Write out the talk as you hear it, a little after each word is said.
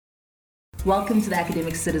Welcome to The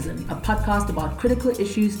Academic Citizen, a podcast about critical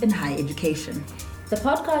issues in higher education. The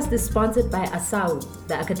podcast is sponsored by ASAU,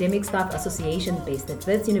 the Academic Staff Association based at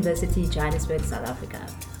Wits University, Johannesburg, South Africa.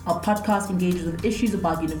 Our podcast engages with issues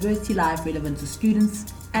about university life relevant to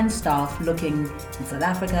students and staff looking in South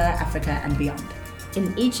Africa, Africa, and beyond.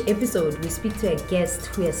 In each episode, we speak to a guest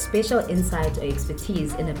who has special insight or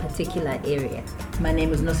expertise in a particular area. My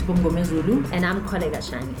name is Nosipho Mngomezulu. And I'm Kollega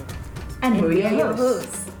Shange. And we're your your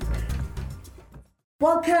hosts.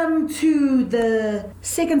 Welcome to the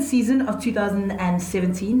second season of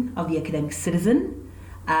 2017 of The Academic Citizen.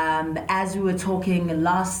 As we were talking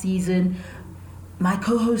last season, my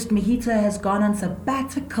co-host Mahita has gone on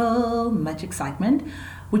sabbatical, much excitement,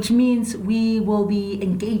 which means we will be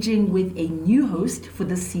engaging with a new host for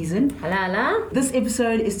this season. Hello. This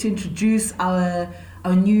episode is to introduce our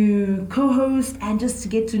new co-host and just to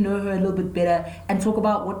get to know her a little bit better and talk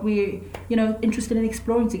about what we're interested in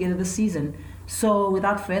exploring together this season. So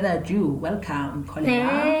without further ado, welcome, Kollega.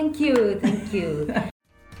 Thank you.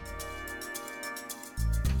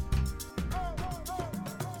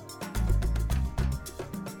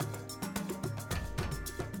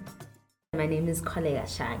 My name is Kollega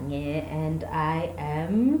Shange and I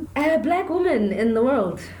am a black woman in the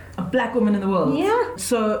world. A black woman in the world? Yeah.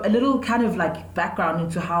 So a little kind of like background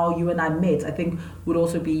into how you and I met, I think would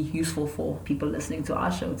also be useful for people listening to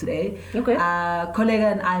our show today. Okay.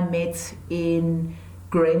 Kollega and I met in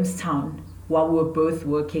Grahamstown while we were both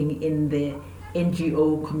working in the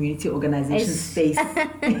NGO community organization space.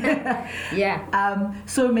 Yeah.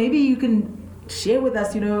 So maybe you can share with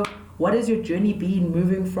us, what has your journey been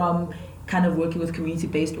moving from kind of working with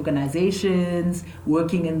community-based organizations,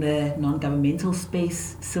 working in the non-governmental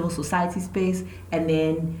space, civil society space, and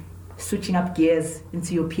then switching up gears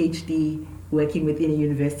into your PhD, working within a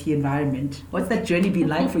university environment. What's that journey been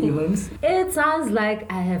like for you, Holmes? It sounds like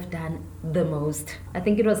I have done the most. I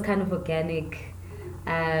think it was kind of organic.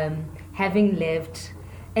 Having left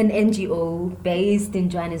an NGO based in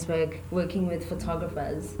Johannesburg, working with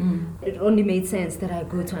photographers, it only made sense that I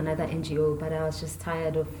go to another NGO, but I was just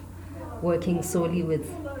tired of working solely with,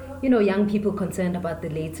 young people concerned about the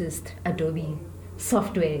latest Adobe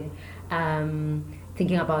software,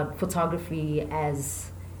 thinking about photography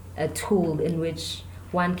as a tool in which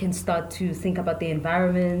one can start to think about the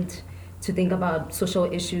environment, to think about social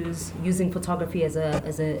issues, using photography as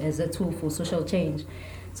a tool for social change.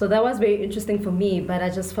 So that was very interesting for me, but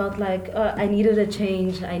I just felt like I needed a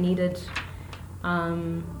change. I needed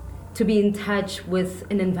to be in touch with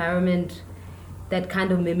an environment that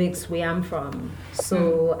kind of mimics where I'm from.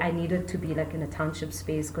 So I needed to be like in a township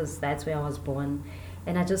space because that's where I was born.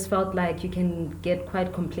 And I just felt like you can get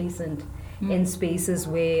quite complacent in spaces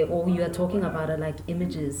where all you are talking about are like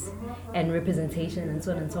images and representation and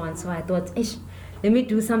so on and so on. So I thought, let me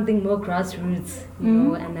do something more grassroots,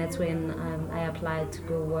 and that's when I applied to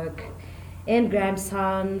go work in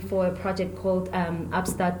Grahamstown for a project called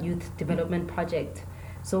Upstart Youth Development Project.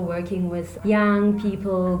 So working with young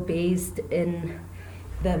people based in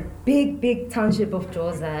the big township of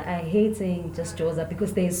Joza. I hate saying just Joza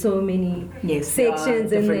because there's so many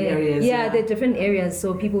sections in there. Areas, there are different areas.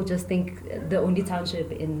 So people just think the only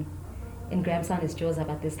township in Grahamstown is Joza,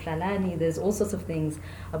 but there's Tlalani, there's all sorts of things,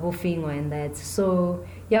 Abofingwa and that. So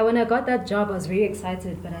when I got that job, I was very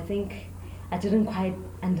excited, but I think I didn't quite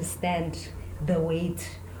understand the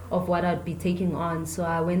weight of what I'd be taking on. So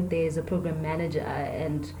I went there as a program manager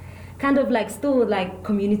and kind of like still like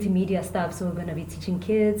community media stuff. So we're going to be teaching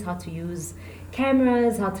kids how to use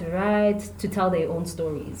cameras, how to write, to tell their own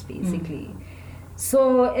stories basically.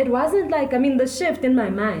 So it wasn't like, the shift in my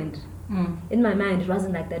mind, it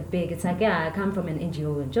wasn't like that big. It's like, I come from an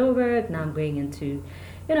NGO in Joburg, now I'm going into,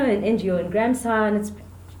 an NGO in Grahamstown. It's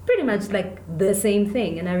pretty much like the same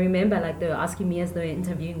thing. And I remember like they were asking me as they were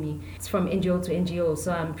interviewing me, it's from NGO to NGO,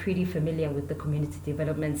 so I'm pretty familiar with the community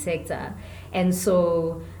development sector. And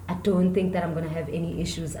so I don't think that I'm going to have any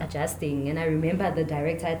issues adjusting. And I remember the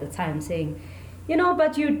director at the time saying,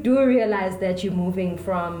 but you do realize that you're moving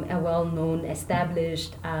from a well-known,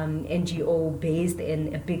 established NGO based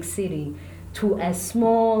in a big city to a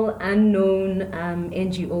small, unknown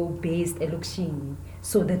NGO based Elukshini.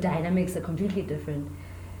 So the dynamics are completely different.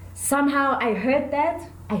 Somehow I heard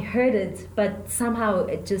it, but somehow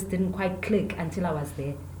it just didn't quite click until I was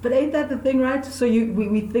there. But ain't that the thing, right? So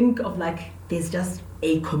we think of like there's just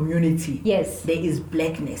a community. Yes. There is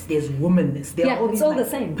blackness, there's womanness. There are all these it's all the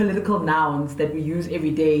same political nouns that we use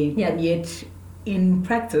every day. Yeah. And yet in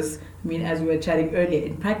practice, as we were chatting earlier,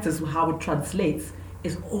 in practice how it translates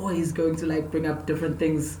is always going to like bring up different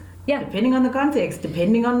things Yeah. Depending on the context,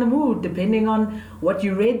 depending on the mood, depending on what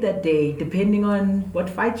you read that day, depending on what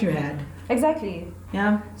fight you had. Exactly.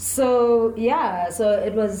 Yeah. So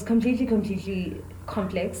it was completely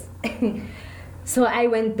complex. So I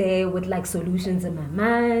went there with like solutions in my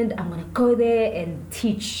mind. I'm gonna go there and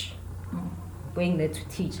teach. Going there to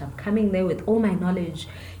teach. I'm coming there with all my knowledge,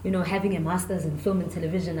 having a master's in film and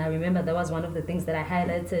television. I remember that was one of the things that I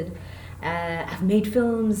highlighted. I've made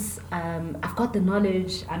films, I've got the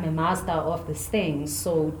knowledge, I'm a master of this thing,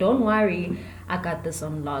 so don't worry, I got this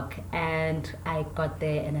on lock. And I got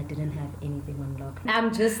there and I didn't have anything on lock.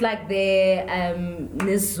 I'm just like there,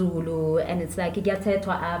 Nizulu, and it's like and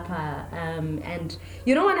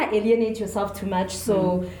you don't want to alienate yourself too much,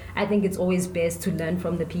 so I think it's always best to learn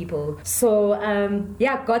from the people. So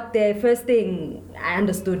got there. First thing I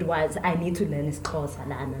understood was I need to learn is Xhosa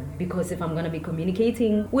lana, because if I'm going to be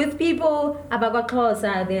communicating with people about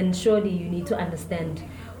Xhosa, then surely you need to understand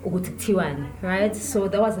ukuthi kuthiwani, right? So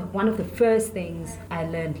that was one of the first things I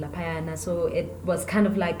learned laphayana. So it was kind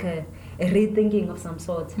of like a rethinking of some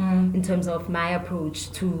sort in terms of my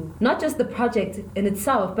approach to not just the project in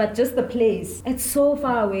itself, but just the place. It's so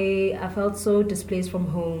far away. I felt so displaced from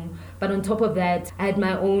home. But on top of that, I had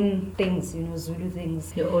my own things, Zulu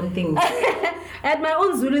things. Your own things. I had my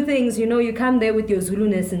own Zulu things, you come there with your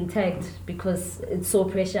Zuluness intact because it's so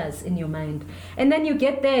precious in your mind. And then you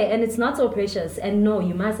get there and it's not so precious, and no,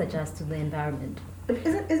 you must adjust to the environment. But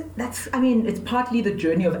it's partly the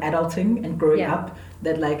journey of adulting and growing up,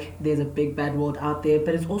 that like there's a big bad world out there,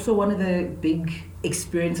 but it's also one of the big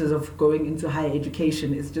experiences of going into higher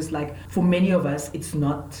education. It's just like, for many of us, it's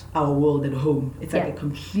not our world at home. It's like a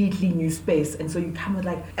completely new space. And so you come with,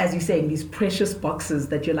 like, as you're saying, these precious boxes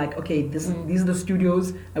that you're like, okay, these are the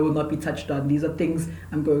studios I will not be touched on. These are things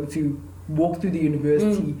I'm going to walk through the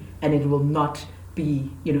university and it will not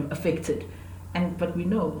be, affected. But we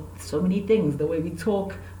know so many things, the way we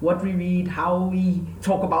talk, what we read, how we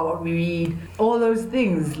talk about what we read, all those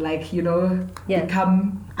things, like,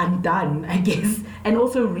 become undone, I guess, and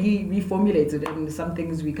also reformulated. And some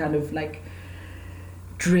things we kind of like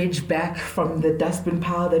dredge back from the dustbin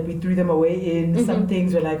pile that we threw them away in. Some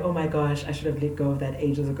things we're like, oh my gosh, I should have let go of that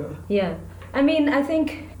ages ago. Yeah. I mean, I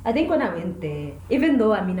think when I went there, even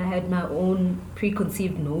though, I had my own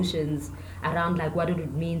preconceived notions around like what it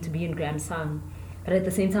would mean to be in Grahamstown, but at the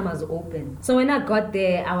same time I was open. So when I got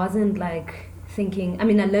there, I wasn't like thinking, I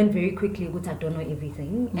learned very quickly that I don't know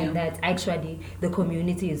everything, and that actually the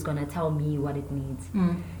community is gonna tell me what it needs.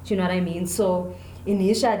 Do you know what I mean? So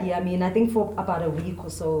initially, I think for about a week or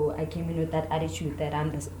so, I came in with that attitude that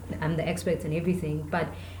I'm the expert in everything. But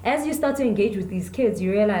as you start to engage with these kids,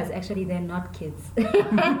 you realize actually they're not kids.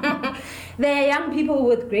 They're young people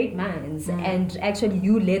with great minds, and actually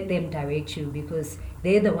you let them direct you because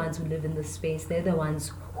they're the ones who live in the space. They're the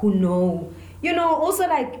ones who know, also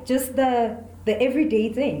like just the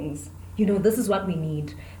everyday things. This is what we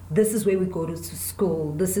need. This is where we go to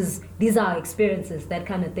school. These are our experiences, that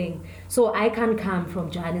kind of thing. So I can't come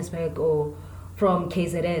from Johannesburg or from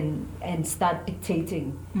KZN and start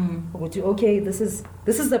dictating. Okay, this is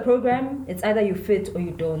the program. It's either you fit or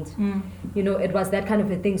you don't. It was that kind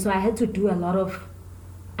of a thing. So I had to do a lot of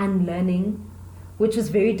unlearning, which was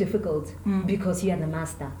very difficult because you are the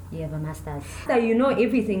master. You have a master's. So you know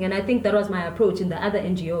everything, and I think that was my approach in the other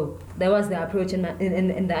NGO. That was the approach in the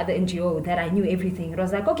other NGO, that I knew everything. It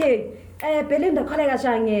was like, okay, Belinda Kolega,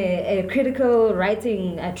 a critical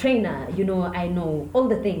writing trainer, I know all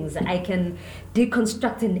the things. I can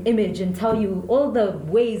deconstruct an image and tell you all the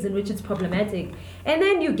ways in which it's problematic. And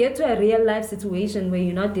then you get to a real life situation where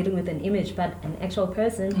you're not dealing with an image, but an actual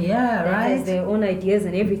person that has their own ideas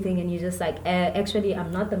and everything. And you're just like, actually,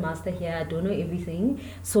 I'm not the master here. I don't know everything.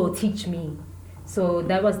 So teach me. So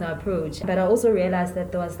that was the approach. But I also realized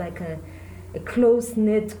that there was like a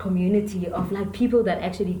close-knit community of like people that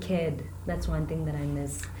actually cared. That's one thing that I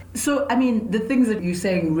miss. So, the things that you're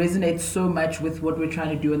saying resonate so much with what we're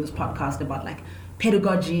trying to do in this podcast about like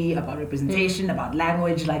pedagogy, about representation, about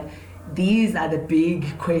language. Like, these are the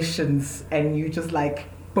big questions, and you just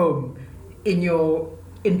like, boom, in your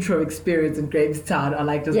intro experience in Grahamstown are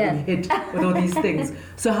like just being hit with all these things.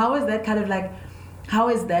 So how is that how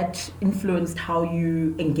has that influenced how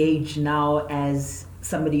you engage now as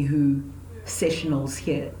somebody who sessionals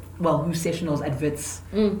here? Well, who sessionals at WITS?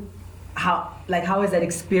 How is that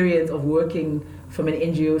experience of working from an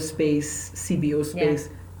NGO space, CBO space,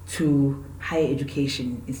 to higher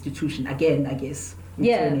education institution? Again, I guess,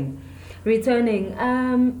 returning.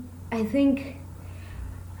 I think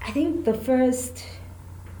the first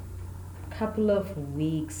couple of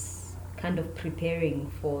weeks, kind of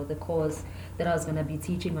preparing for the course that I was going to be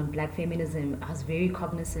teaching on Black feminism, I was very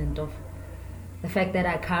cognizant of the fact that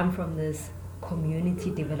I come from this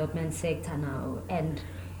community development sector now, and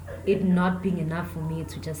it not being enough for me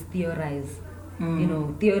to just theorize.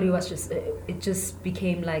 Theory was just, it just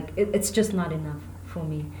became like, it's just not enough for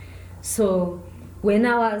me. So when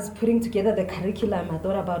I was putting together the curriculum, I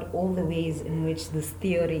thought about all the ways in which this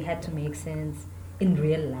theory had to make sense in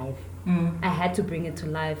real life. I had to bring it to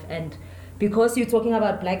life. And because you're talking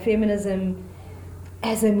about Black feminism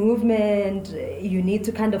as a movement, you need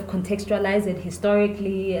to kind of contextualize it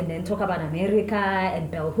historically and then talk about America and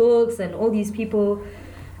bell hooks and all these people.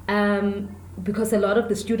 Because a lot of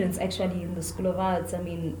the students actually in the School of Arts,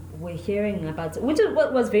 were hearing about, which is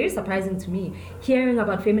what was very surprising to me, hearing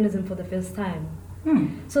about feminism for the first time.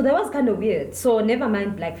 So that was kind of weird. So never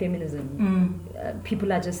mind Black feminism.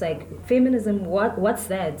 People are just like, feminism, what's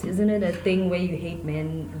that? Isn't it a thing where you hate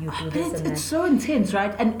men, you do this and that? It's so intense,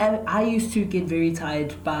 right? And I used to get very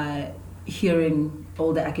tired by hearing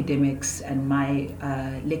all the academics and my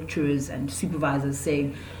lecturers and supervisors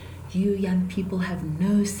saying, you young people have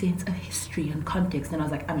no sense of history and context. And I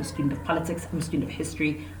was like, I'm a student of politics, I'm a student of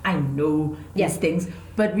history, I know these things.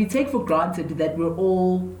 But we take for granted that we're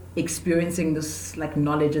all experiencing this like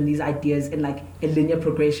knowledge and these ideas in like a linear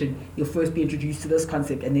progression. You'll first be introduced to this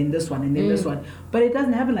concept and then this one and then this one. But it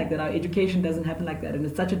doesn't happen like that. Our education doesn't happen like that. And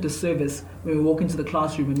it's such a disservice when we walk into the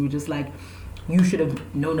classroom and we're just like, you should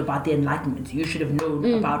have known about the Enlightenment. You should have known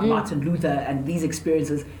about Martin Luther and these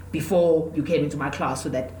experiences before you came into my class so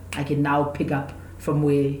that I can now pick up from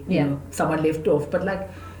where you know someone left off. But like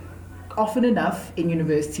often enough in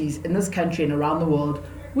universities in this country and around the world,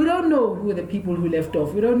 we don't know who are the people who left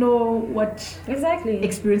off. We don't know what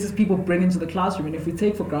experiences people bring into the classroom. And if we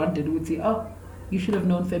take for granted, we would say, oh, you should have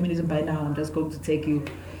known feminism by now. I'm just going to take you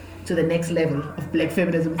to the next level of Black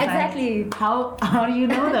feminism. Exactly. Like, how do you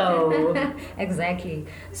know though? Exactly.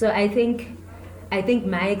 So I think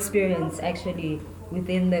my experience actually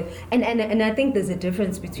within the and I think there's a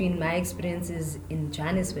difference between my experiences in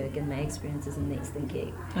Johannesburg and my experiences in the Eastern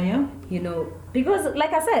Cape. Oh yeah? Because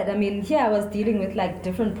like I said, here I was dealing with like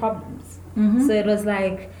different problems. So it was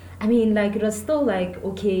like, it was still like,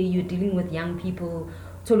 okay, you're dealing with young people.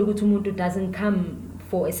 Tolugutu Muntu doesn't come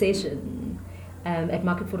for a session at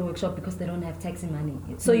Market Photo Workshop because they don't have taxi money.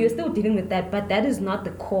 So you're still dealing with that, but that is not the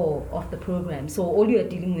core of the program. So all you're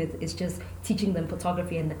dealing with is just teaching them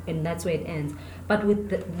photography, and that's where it ends. But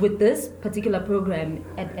with this particular program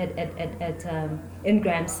in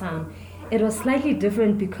Grahamstown, it was slightly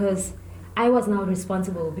different because I was now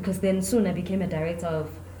responsible, because then soon I became a director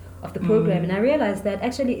of the program, and I realized that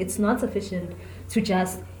actually it's not sufficient to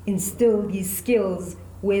just instill these skills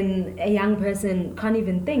when a young person can't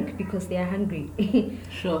even think because they are hungry.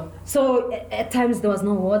 Sure. So at times there was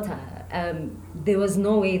no water. There was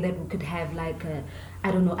no way that we could have like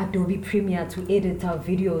Adobe Premiere to edit our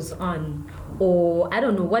videos on, or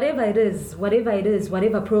whatever it is,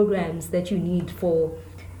 whatever programs that you need for,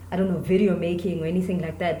 video making or anything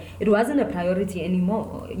like that. It wasn't a priority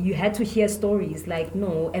anymore. You had to hear stories like,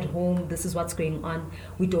 no, at home, this is what's going on.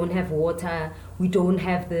 We don't have water. We don't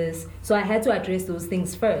have this. So I had to address those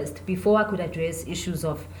things first before I could address issues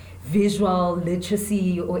of visual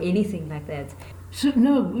literacy or anything like that. So,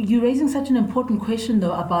 no, you're raising such an important question,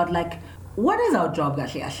 though, about, like, what is our job,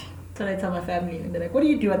 Gashiash? So I tell my family, and they're like, what do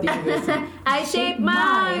you do at the university? I shape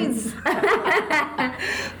minds!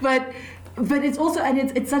 But it's also, and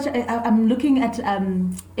it's such I'm looking at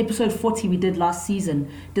episode 40 we did last season,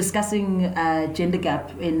 discussing gender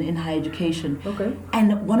gap in higher education. Okay.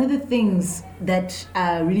 And one of the things that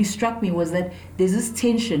really struck me was that there's this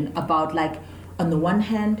tension about, like, on the one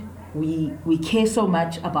hand, we care so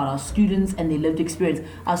much about our students and their lived experience.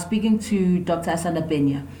 I was speaking to Dr. Asanda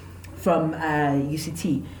Benya from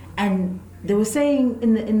UCT, and they were saying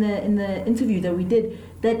in the interview that we did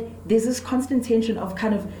that there's this constant tension of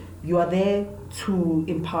kind of, you are there to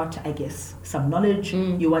impart, I guess, some knowledge.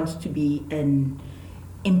 You want to be an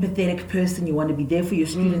empathetic person. You want to be there for your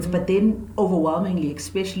students. But then overwhelmingly,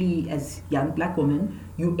 especially as young Black women,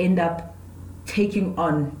 you end up taking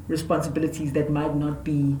on responsibilities that might not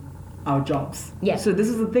be our jobs. Yeah. So this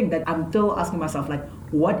is the thing that I'm still asking myself, like,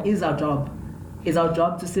 what is our job? Is our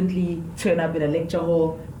job to simply turn up in a lecture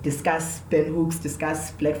hall, discuss bell hooks, discuss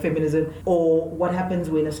Black feminism? Or what happens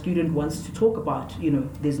when a student wants to talk about,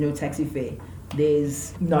 there's no taxi fare,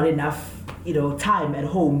 there's not enough, time at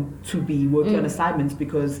home to be working on assignments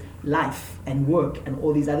because life and work and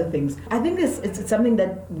all these other things. I think it's something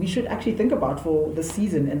that we should actually think about for this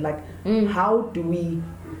season, and like, how do we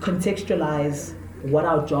contextualize what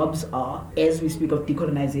our jobs are as we speak of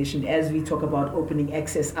decolonization, as we talk about opening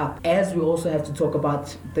access up, as we also have to talk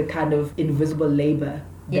about the kind of invisible labor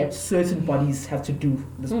that certain bodies have to do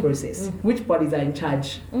this process. Which bodies are in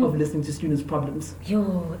charge of listening to students' problems?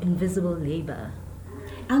 Yo, invisible labor.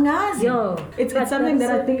 Angazi. Yo, it's something that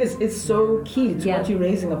I think is so key to what you're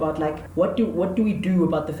raising about, like, what do we do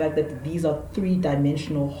about the fact that these are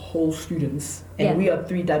three-dimensional whole students and we are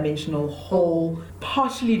three-dimensional whole,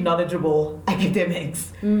 partially knowledgeable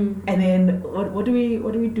academics, and then what do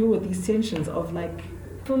we do with these tensions of, like?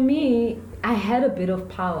 For me, I had a bit of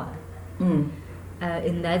power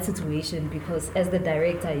in that situation, because as the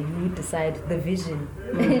director, you decide the vision,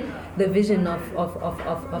 the vision of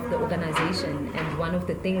the organization. And one of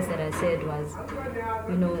the things that I said was,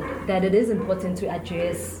 that it is important to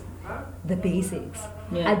address the basics.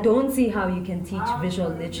 I don't see how you can teach visual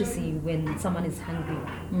literacy when someone is hungry.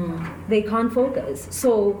 They can't focus.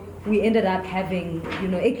 So we ended up having,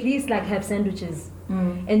 at least like have sandwiches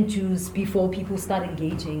and juice before people start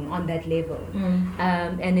engaging on that level.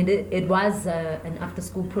 And it was an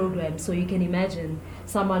after-school program, so you can imagine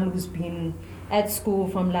someone who's been at school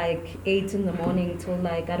from like 8 in the morning till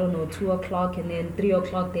like, 2 o'clock, and then 3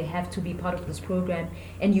 o'clock they have to be part of this program,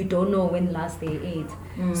 and you don't know when last they ate.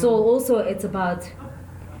 So also it's about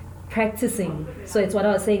practicing. So it's what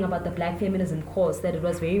I was saying about the Black feminism course, that it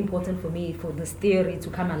was very important for me for this theory to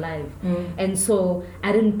come alive. And so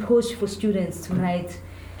I didn't push for students to write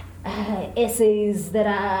essays that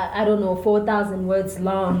are 4,000 words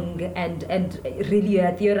long and really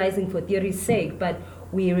are theorizing for theory's sake, but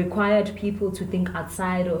we required people to think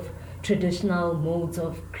outside of traditional modes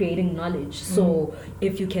of creating knowledge. So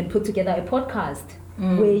if you can put together a podcast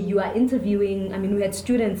where you are interviewing, we had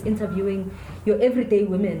students interviewing your everyday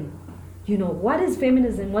women. What is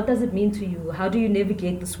feminism? What does it mean to you? How do you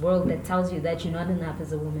navigate this world that tells you that you're not enough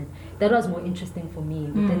as a woman? That was more interesting for me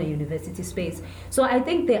within a university space. So I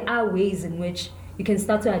think there are ways in which you can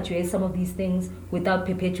start to address some of these things without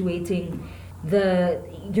perpetuating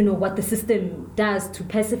what the system does to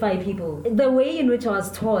pacify people. The way in which I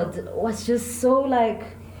was taught was just so like,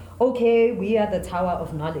 okay, we are the tower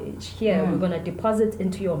of knowledge. Here, we're going to deposit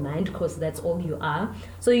into your mind because that's all you are.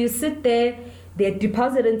 So you sit there, they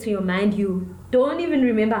deposit into your mind, you don't even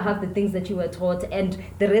remember half the things that you were taught, and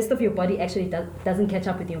the rest of your body actually doesn't catch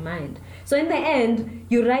up with your mind. So in the end,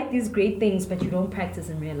 you write these great things, but you don't practice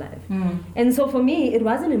in real life. And so for me, it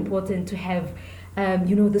wasn't important to have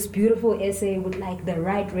this beautiful essay with like the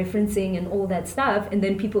right referencing and all that stuff, and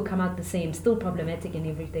then people come out the same, still problematic and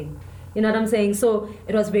everything. You know what I'm saying? So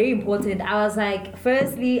it was very important. I was like,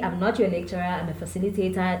 firstly, I'm not your lecturer, I'm a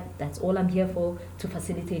facilitator. That's all I'm here for, to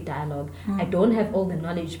facilitate dialogue. I don't have all the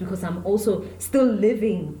knowledge because I'm also still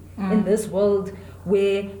living in this world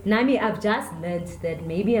where, Nami, I've just learned that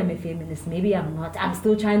maybe I'm a feminist, maybe I'm not. I'm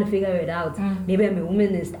still trying to figure it out. Maybe I'm a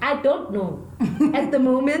womanist. I don't know at the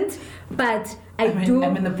moment, but I'm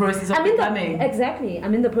in the process of becoming. Exactly.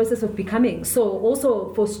 I'm in the process of becoming. So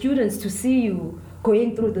also for students to see you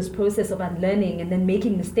going through this process of unlearning and then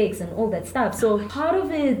making mistakes and all that stuff. So part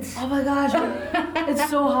of it... Oh my gosh, it's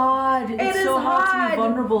so hard. It's so hard to be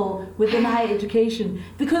vulnerable within higher education.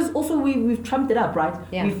 Because also we've trumped it up, right?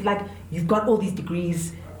 Yeah. We've you've got all these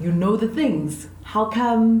degrees, you know the things. How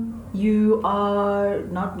come you are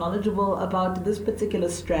not knowledgeable about this particular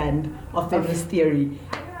strand of feminist theory?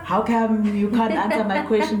 How come you can't answer my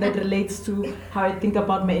question that relates to how I think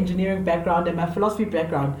about my engineering background and my philosophy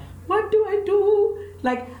background? What do I do?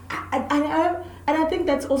 And I think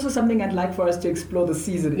that's also something I'd like for us to explore this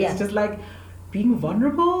season. Yeah. It's just like being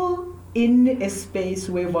vulnerable in a space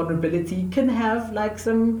where vulnerability can have like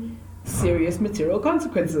some serious material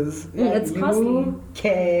consequences. It's costly. You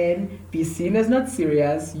can be seen as not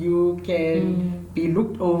serious. You can be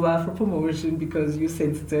looked over for promotion because you're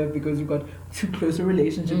sensitive, because you've got too close a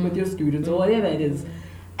relationship with your students or whatever it is.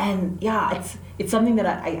 And yeah, it's something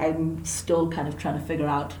that I'm still kind of trying to figure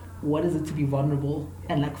out. What is it to be vulnerable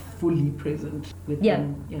and like fully present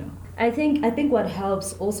within, I think what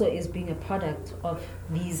helps also is being a product of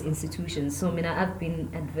these institutions. So I've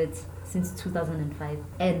been at Wits since 2005,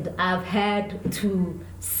 and I've had to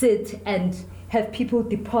sit and have people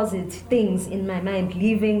deposit things in my mind,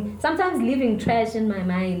 sometimes leaving trash in my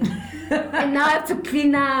mind. And now I have to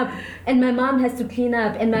clean up, and my mom has to clean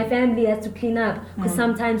up, and my family has to clean up, because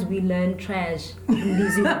sometimes we learn trash in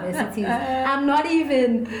these universities. I'm not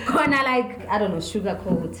even gonna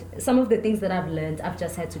sugarcoat. Some of the things that I've learned, I've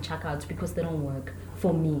just had to check out because they don't work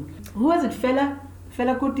for me. Who was it, Fela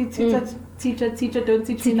Kuti, teacher, don't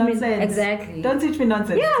teach me nonsense. Exactly. Don't teach me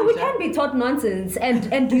nonsense. Yeah, teacher. We can be taught nonsense,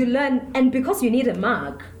 and you learn, and because you need a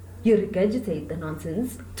mark, you regurgitate the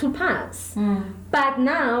nonsense to pass. But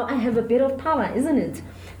now I have a bit of power, isn't it?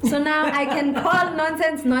 So now I can call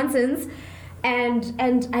nonsense,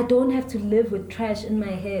 and I don't have to live with trash in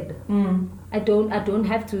my head. I don't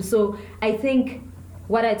have to. So I think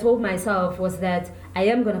what I told myself was that I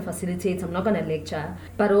am going to facilitate, I'm not going to lecture,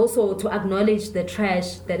 but also to acknowledge the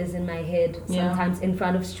trash that is in my head sometimes in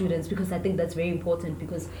front of students, because I think that's very important,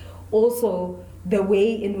 because also the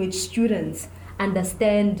way in which students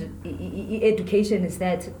understand education is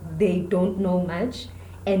that they don't know much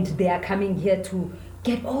and they are coming here to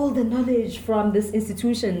get all the knowledge from this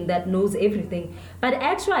institution that knows everything. But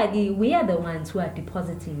actually, we are the ones who are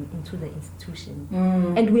depositing into the institution.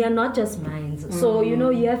 And we are not just minds. So,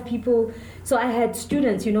 you have people... So I had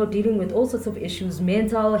students, dealing with all sorts of issues,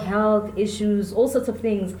 mental health issues, all sorts of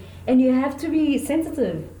things. And you have to be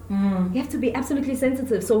sensitive. You have to be absolutely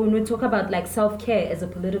sensitive. So when we talk about like self-care as a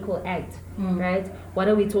political act, right? What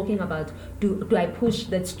are we talking about? Do I push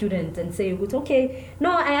that student and say, okay,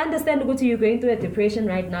 no, I understand, you're going through a depression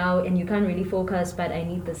right now and you can't really focus, but I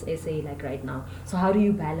need this essay like right now. So how do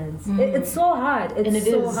you balance? It's so hard.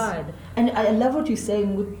 It's hard. And I love what you're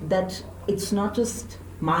saying with that it's not just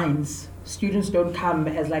minds. Students don't come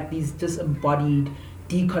as like these disembodied,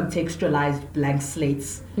 decontextualized blank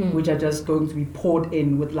slates, which are just going to be poured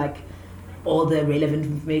in with like all the relevant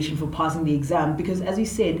information for passing the exam. Because as you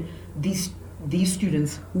said, these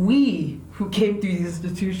students, we who came through these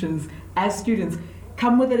institutions as students,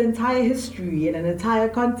 come with an entire history and an entire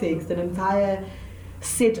context, an entire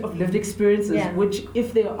set of lived experiences, which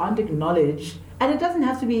if they aren't acknowledged, and it doesn't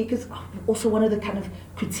have to be, because also one of the kind of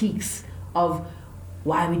critiques of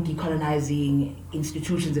why are we decolonizing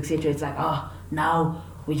institutions, etc. It's like, now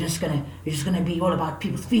we're just gonna be all about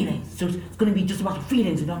people's feelings. So it's gonna be just about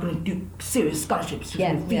feelings. We're not gonna do serious scholarships,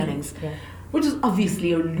 just feelings. Which is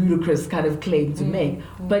obviously a ludicrous kind of claim to make.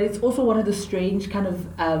 But it's also one of the strange kind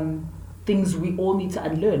of things we all need to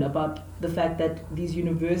unlearn about the fact that these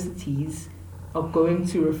universities are going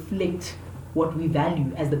to reflect what we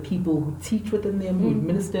value as the people who teach within them, who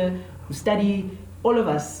administer, who study, all of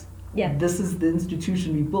us. This is the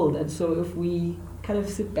institution we build. And so if we kind of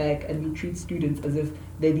sit back and we treat students as if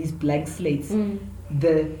they're these blank slates,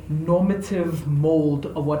 the normative mold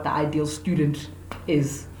of what the ideal student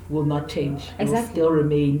is will not change. It will still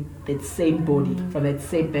remain that same body from that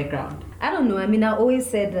same background. I don't know. I mean, I always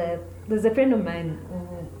said there's a friend of mine,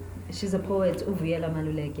 she's a poet, Uvuyela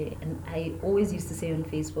Maluleke, and I always used to say on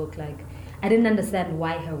Facebook, like, I didn't understand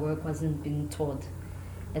why her work wasn't being taught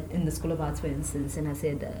in the School of Arts, for instance. And I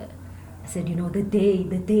said, the day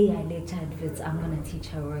I lectured Wits, I'm gonna teach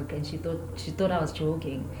her work. And she thought I was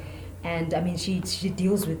joking. And I mean, she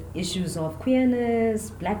deals with issues of queerness,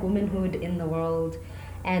 black womanhood in the world.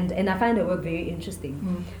 And I find her work very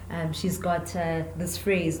interesting. She's got this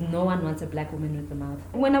phrase, no one wants a black woman with a mouth.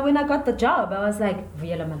 When I got the job, I was like,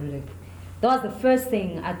 Vuyela Maluleke. That was the first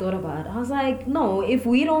thing I thought about. I was like, no, if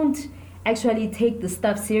we don't actually take the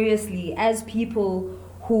stuff seriously as people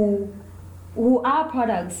who are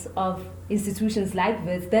products of institutions like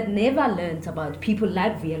this that never learned about people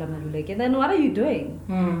like Vuyela Maluleke, then what are you doing?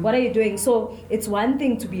 What are you doing? So it's one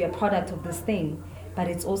thing to be a product of this thing, but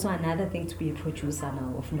it's also another thing to be a producer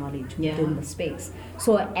now of knowledge within the space.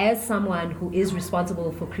 So as someone who is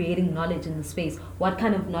responsible for creating knowledge in the space, what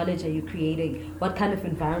kind of knowledge are you creating? What kind of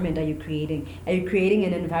environment are you creating? Are you creating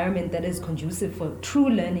an environment that is conducive for true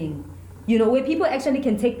learning? Where people actually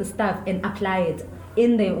can take the stuff and apply it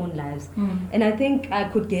in their own lives. And I think I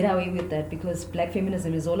could get away with that because black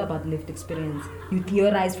feminism is all about lived experience. You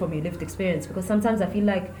theorize from your lived experience, because sometimes I feel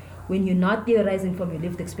like when you're not theorizing from your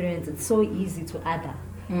lived experience, it's so easy to other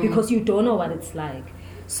because you don't know what it's like.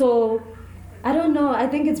 So I don't know, I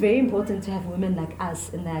think it's very important to have women like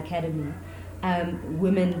us in the academy,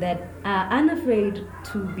 women that are unafraid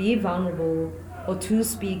to be vulnerable or to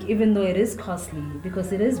speak, even though it is costly,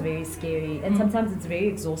 because it is very scary and sometimes it's very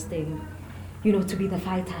exhausting. To be the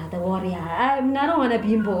fighter, the warrior. I don't want to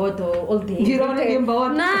be in Bogoto all day. You don't want to be in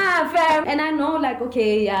Bogoto? Nah, fam. And I know,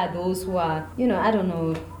 those who are, I don't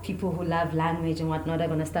know, people who love language and whatnot are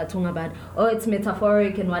going to start talking about, it's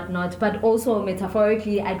metaphoric and whatnot. But also,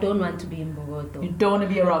 metaphorically, I don't want to be in Bogoto. You don't want to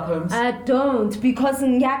be a Rock Holmes? I don't, because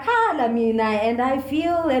and I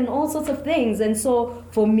feel and all sorts of things. And so,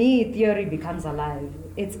 for me, theory becomes alive.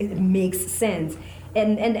 It makes sense.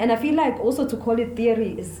 And I feel like also to call it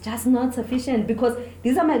theory is just not sufficient, because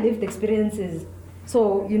these are my lived experiences.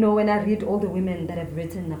 So, when I read all the women that have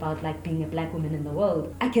written about being a black woman in the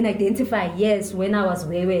world, I can identify, yes, when I was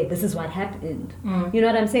where this is what happened. You know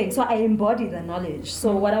what I'm saying? So I embody the knowledge.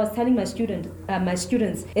 So what I was telling my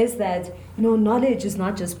students is that, knowledge is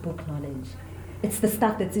not just book knowledge. it's the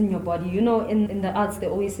stuff that's in your body. You know, in the arts, they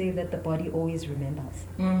always say that the body always remembers.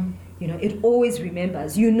 You know, it always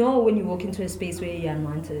remembers. You know when you walk into a space where you're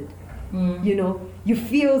unwanted. You know, you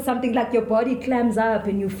feel something like your body clams up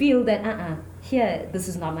and you feel that, here, this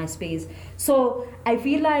is not my space. So I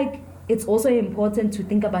feel like it's also important to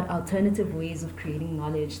think about alternative ways of creating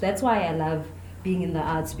knowledge. That's why I love being in the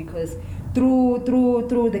arts, because through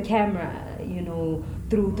the camera, you know,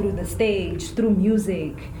 through the stage, through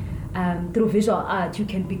music, through visual art, you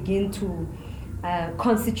can begin to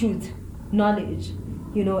constitute knowledge,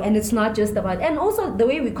 you know. And it's not just about, and also the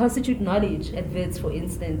way we constitute knowledge at Wits, for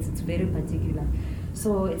instance, it's very particular.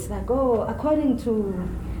 So it's like, according to,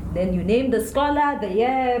 then you name the scholar, the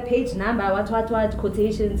year, page number, what,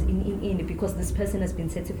 quotations in, because this person has been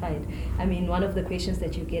certified. I mean, one of the questions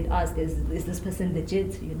that you get asked is this person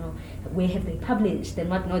legit, you know, where have they published and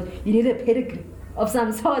whatnot. You need a pedigree of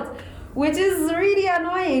some sort, which is really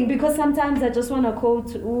annoying, because sometimes I just want to quote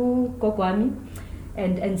Kokwami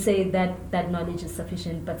and say that knowledge is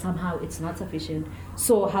sufficient, but somehow it's not sufficient.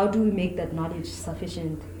 So how do we make that knowledge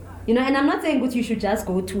sufficient? You know, and I'm not saying that you should just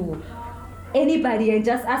go to anybody and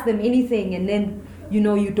just ask them anything and then, you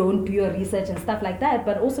know, you don't do your research and stuff like that.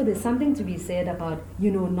 But also there's something to be said about,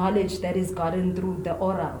 you know, knowledge that is gotten through the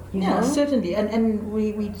oral, you know? Certainly. And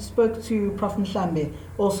we spoke to Prof. Mhlambe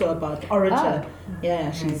also about orature.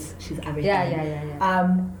 She's Arabic.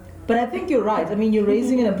 Yeah. But I think you're right. I mean, you're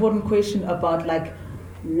raising an important question about, like,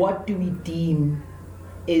 what do we deem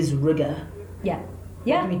is rigor? Yeah.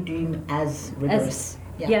 What do we deem as rigorous?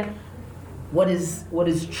 Yeah. What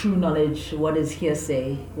is true knowledge? What is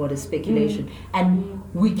hearsay? What is speculation? And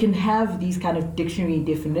we can have these kind of dictionary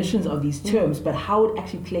definitions of these terms, but how it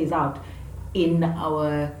actually plays out in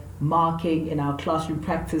our marking, in our classroom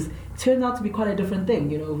practice, turns out to be quite a different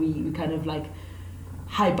thing. You know, we kind of like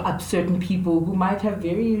hype up certain people who might have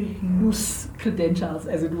very loose credentials,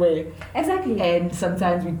 as it were. Exactly. And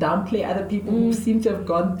sometimes we downplay other people who seem to have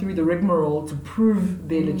gone through the rigmarole to prove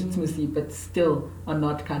their legitimacy, but still are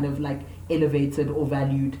not kind of like elevated or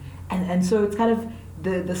valued. And so it's kind of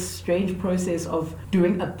the strange process of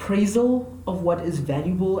doing appraisal of what is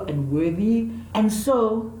valuable and worthy. And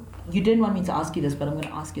so you didn't want me to ask you this, but I'm going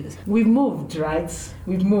to ask you this. We've moved, right?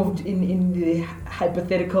 We've moved in the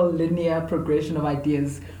hypothetical linear progression of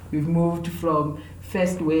ideas. We've moved from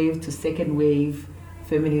first wave to second wave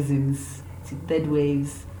feminisms to third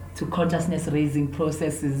waves to consciousness raising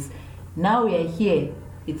processes. Now we are here.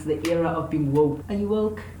 It's the era of being woke. Are you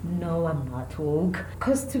woke? No, I'm not woke.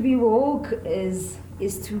 Because to be woke is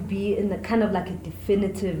to be in a kind of like a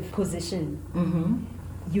definitive position.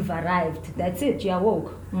 You've arrived. That's it. You're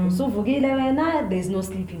woke. So there's no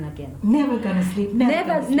sleeping again. Never gonna sleep.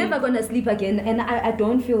 Never gonna sleep again. And I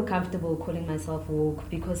don't feel comfortable calling myself woke,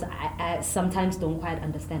 because I sometimes don't quite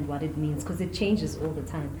understand what it means, because it changes all the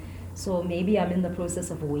time. So maybe I'm in the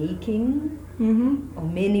process of waking, or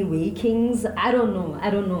many wakings. I don't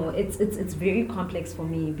know. It's very complex for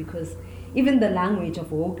me, because even the language of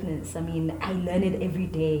wokeness, I mean, I learn it every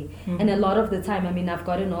day. And a lot of the time, I mean, I've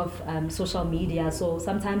gotten off social media, so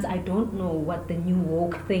sometimes I don't know what the new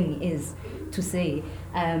woke thing is to say.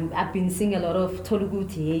 I've been seeing a lot of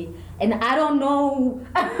Toluguti, and I don't know.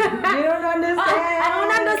 You don't understand. I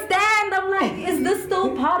don't understand. I'm like, is this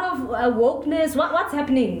still part of wokeness? What's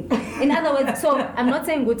happening? In other words, so I'm not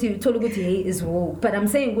saying Toluguti is woke, but I'm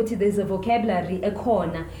saying there's a vocabulary, a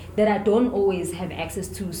corner that I don't always have access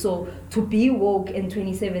to. So to be woke in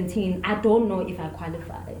 2017, I don't know if I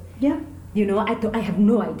qualify. Yeah. You know, I have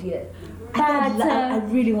no idea. But I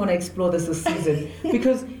really want to explore this season,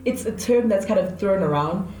 because it's a term that's kind of thrown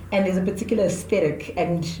around, and there's a particular aesthetic,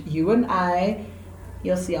 and you and I,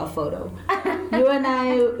 you'll see our photo. You and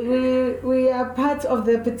I, we are part of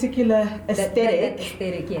the particular aesthetic. That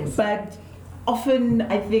aesthetic, yes. But often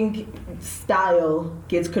I think style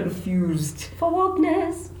gets confused. For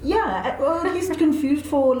wokeness. Yeah, or at least confused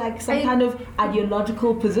for like some kind of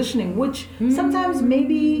ideological positioning, which sometimes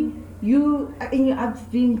maybe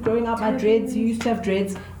I've been growing up, my dreads, you used to have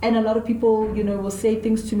dreads, and a lot of people, you know, will say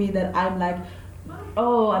things to me that I'm like,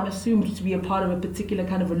 oh, I'm assumed to be a part of a particular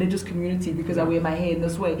kind of religious community because I wear my hair in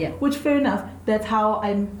this way. Yeah. Which, fair enough, that's how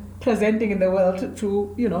I'm presenting in the world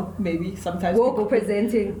to, you know, maybe sometimes woke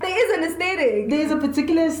presenting. There is an aesthetic. There's a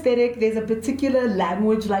particular aesthetic, there's a particular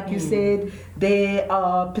language, like you said. There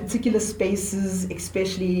are particular spaces,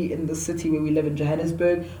 especially in the city where we live in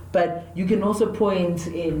Johannesburg, but you can also point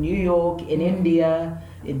in New York, in India,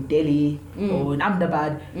 in Delhi, or in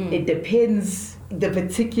Ahmedabad. It depends the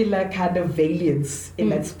particular kind of valiance in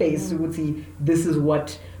that space. You would see this is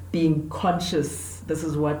what being conscious, this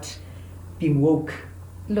is what being woke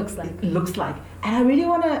looks like. it looks like. And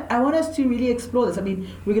I want us to really explore this. I mean,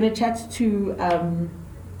 we're going to chat to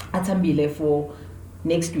Atambile for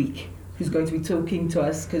next week, who's going to be talking to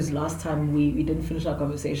us, because last time we didn't finish our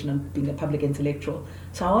conversation on being a public intellectual.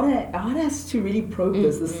 So I want us to really probe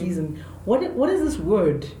this season. What is this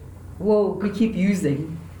word Woke. we keep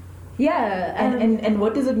using? Yeah. And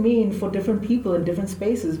what does it mean for different people in different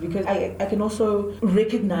spaces? Because I can also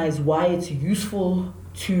recognize why it's useful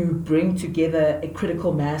to bring together a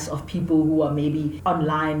critical mass of people who are maybe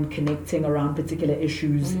online connecting around particular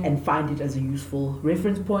issues and find it as a useful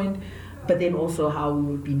reference point. But then also how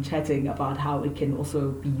we've been chatting about how it can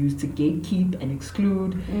also be used to gatekeep and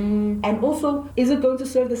exclude. And also, is it going to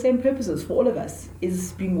serve the same purposes for all of us?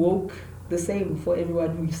 Is being woke the same for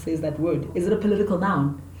everyone who says that word? Is it a political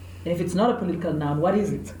noun? And if it's not a political noun, what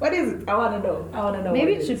is it? What is it? I want to know.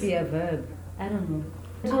 Maybe what it should be a verb. I don't know.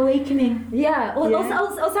 Awakening. Yeah, or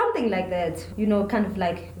Yeah. something like that. You know, kind of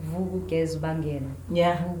like vukugezubangena.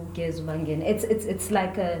 Yeah. Vukugezubangena. It's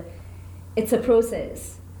like it's a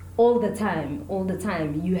process. All the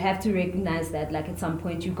time. You have to recognize that, like, at some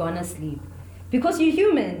point you're gonna sleep. Because you're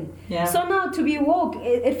human. Yeah. So now to be woke,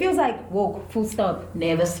 it feels like woke, full stop.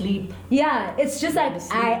 Never sleep. Yeah, it's just Never like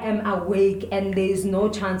sleep. I am awake and there's no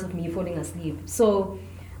chance of me falling asleep. So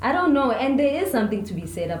I don't know, and there is something to be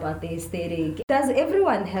said about the aesthetic. Does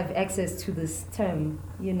everyone have access to this term,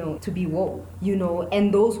 you know, to be woke, you know,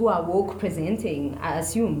 and those who are woke presenting are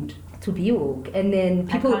assumed to be woke, and then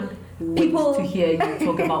people I can't wait to hear you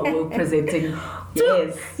talk about woke presenting.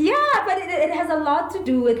 Yes. Yeah, but it has a lot to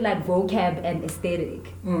do with like vocab and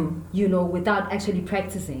aesthetic, you know, without actually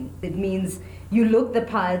practicing. It means you look the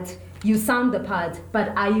part, you sound the part, but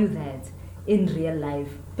are you that in real life?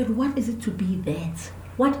 But what is it to be that?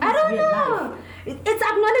 What is I don't real know. life? It's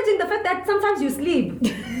acknowledging the fact that sometimes you sleep.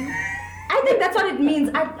 I think that's what it means.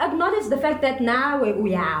 I acknowledge the fact that now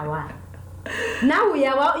we are. Now we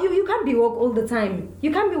are. You can't be woke all the time.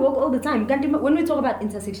 You can't be woke all the time. When we talk about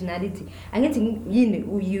intersectionality, I'm getting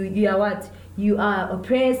you are what? You are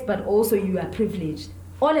oppressed, but also you are privileged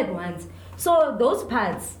all at once. So those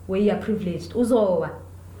parts where you are privileged, uzowa,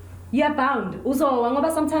 you are bound. Uzowa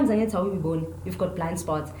ngoba sometimes you've got blind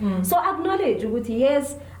spots. So acknowledge ukuthi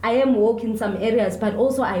yes, I am woke in some areas, but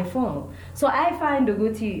also I fall. So I find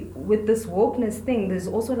ukuthi with this wokeness thing, there's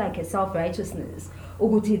also like a self-righteousness.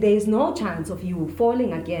 Uguti, there is no chance of you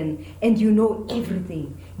falling again, and you know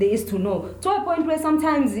everything there is to know. To a point where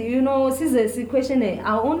sometimes, you know, we question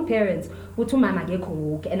our own parents, mama akekho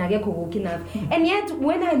woke and akekho woke enough. And yet,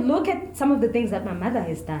 when I look at some of the things that my mother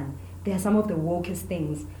has done, they are some of the wokest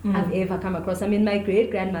things I've ever come across. I mean, my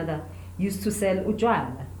great-grandmother used to sell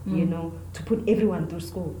ujwala, you know, to put everyone through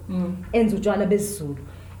school. And ujwala bezulu.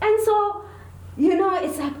 And so, you know,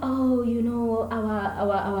 it's like, oh, you know,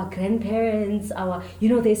 our grandparents, you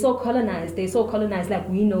know, they're so colonized, like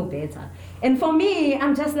we know better. And for me,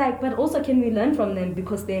 I'm just like, but also can we learn from them,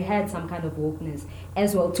 because they had some kind of wokeness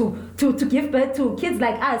as well to give birth to kids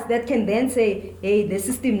like us that can then say, hey, the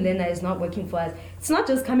system Lena is not working for us. It's not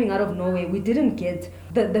just coming out of nowhere. We didn't get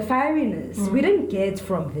the fieriness. We didn't get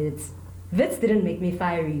from Wits. Wits didn't make me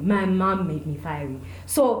fiery. My mom made me fiery.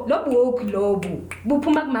 So,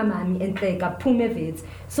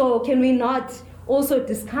 so can we not also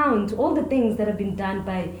discount all the things that have been done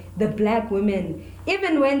by the black women,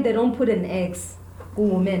 even when they don't put an X,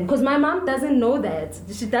 women? Because my mom doesn't know that.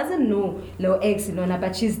 She doesn't know low X, Ilona,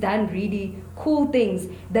 but she's done really cool things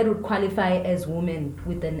that would qualify as women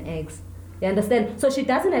with an X. You understand? So she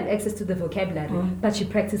doesn't have access to the vocabulary, but she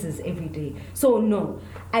practices every day. So no,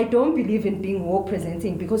 I don't believe in being woke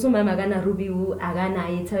presenting, because umama agana rubiu,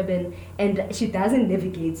 agana turban, and she doesn't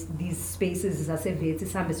navigate these spaces as I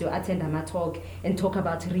say, attend a talk and talk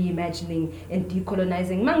about reimagining and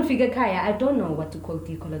decolonizing. Mang figure kaya, I don't know what to call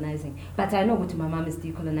decolonizing, but I know what my mom is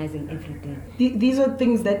decolonizing every day. These are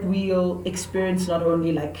things that we'll experience not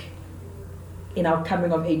only like in our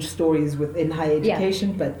coming of age stories within higher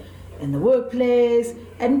education, but in the workplace,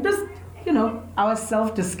 and just, you know, our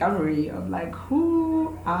self-discovery of like,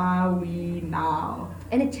 who are we now?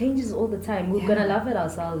 And it changes all the time. We're gonna laugh at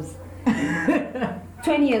ourselves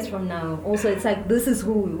 20 years from now. Also, it's like, this is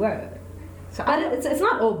who we were. So but it's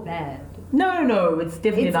not all bad. No, it's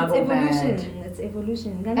definitely not all bad. It's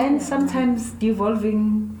evolution. And sometimes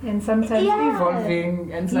devolving, and sometimes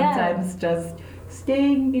evolving, and sometimes just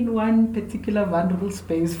staying in one particular vulnerable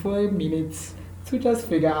space for a minute to just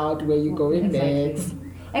figure out where you're going next.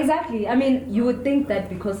 Exactly. I mean, you would think that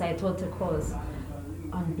because I taught a course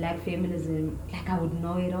on black feminism, like I would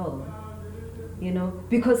know it all. You know?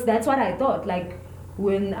 Because that's what I thought. Like,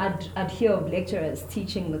 when I'd hear of lecturers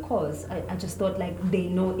teaching the course, I just thought like they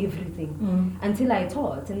know everything until I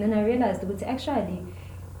taught. And then I realized that actually,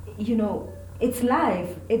 you know, it's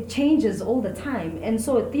life. It changes all the time. And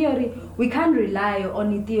so theory, we can't rely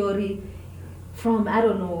on a theory from, I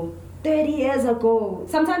don't know, 30 years ago.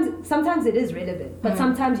 Sometimes it is relevant, but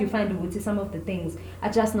sometimes you find some of the things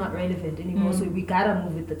are just not relevant anymore. So we gotta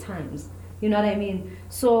move with the times. You know what I mean?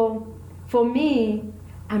 So for me,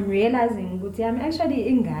 I'm realizing I'm actually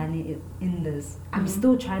in this. I'm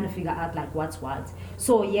still trying to figure out like what's what.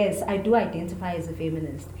 So yes, I do identify as a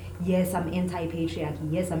feminist. Yes, I'm anti-patriarchy.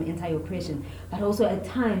 Yes, I'm anti-oppression. But also at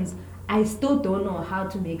times, I still don't know how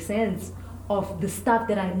to make sense of the stuff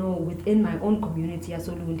that I know within my own community. As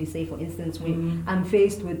Olundi say, for instance, when I'm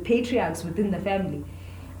faced with patriarchs within the family.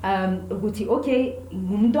 Okay,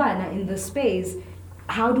 in the space,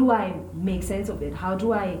 how do I make sense of it? How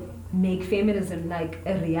do I make feminism like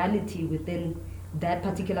a reality within that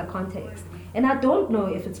particular context? And I don't know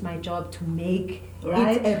if it's my job to make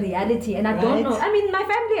it a reality. And I don't know. I mean, my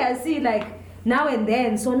family I see like now and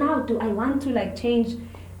then. So now do I want to like change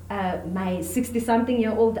my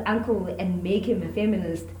 60-something-year-old uncle and make him a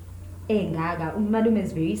feminist? Malume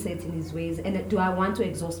is very set in his ways. And do I want to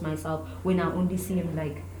exhaust myself when I only see him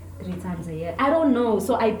like 3 times a year? I don't know.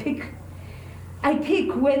 So I pick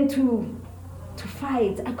when to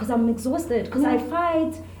fight, because I'm exhausted, because I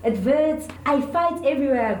fight adverts, I fight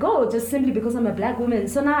everywhere I go, just simply because I'm a black woman.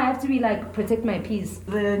 So now I have to be like, protect my peace.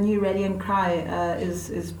 The new rallying cry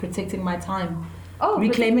is protecting my time. Oh,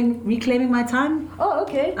 reclaiming my time. Oh,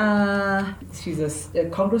 okay. She's a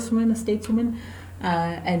congresswoman, a stateswoman,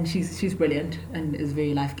 and she's brilliant and is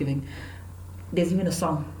very life-giving. There's even a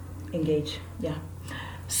song, Engage. Yeah.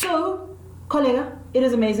 So, Kollega, it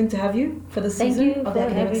is amazing to have you for the season of The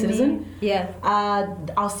Academic Citizen. Yeah.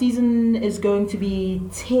 Our season is going to be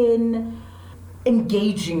 10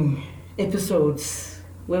 engaging episodes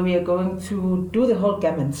where we are going to do the whole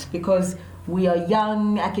gamut, because we are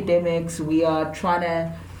young academics. We are trying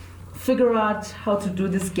to figure out how to do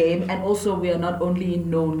this game, and also we are not only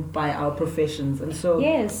known by our professions. And so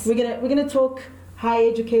we're gonna talk higher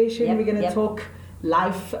education. We're gonna talk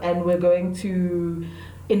life, and we're going to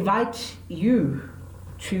invite you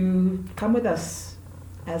to come with us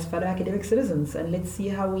as fellow academic citizens, and let's see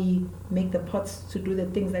how we make the pots to do the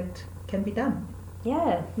things that can be done.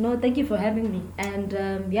 Yeah, no, thank you for having me. And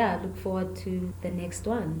look forward to the next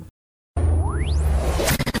one.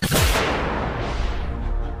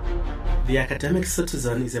 The Academic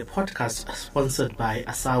Citizen is a podcast sponsored by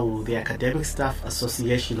ASAU, the Academic Staff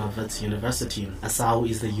Association of Wits University. ASAU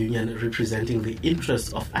is the union representing the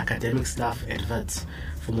interests of academic staff at Wits.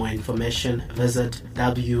 For more information, visit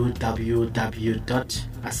www.asau.org.za.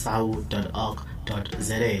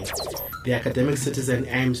 The Academic Citizen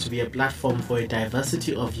aims to be a platform for a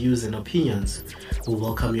diversity of views and opinions. We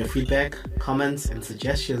welcome your feedback, comments, and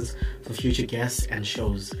suggestions for future guests and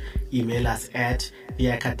shows. Email us at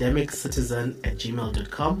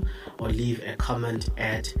theacademiccitizen@gmail.com or leave a comment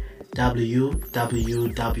at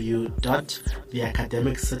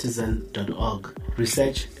www.theacademiccitizen.org.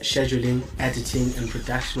 Research, scheduling, editing, and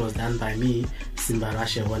production was done by me,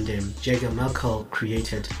 Simbarashe Wandem. Jager Melkel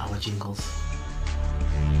created our jingles.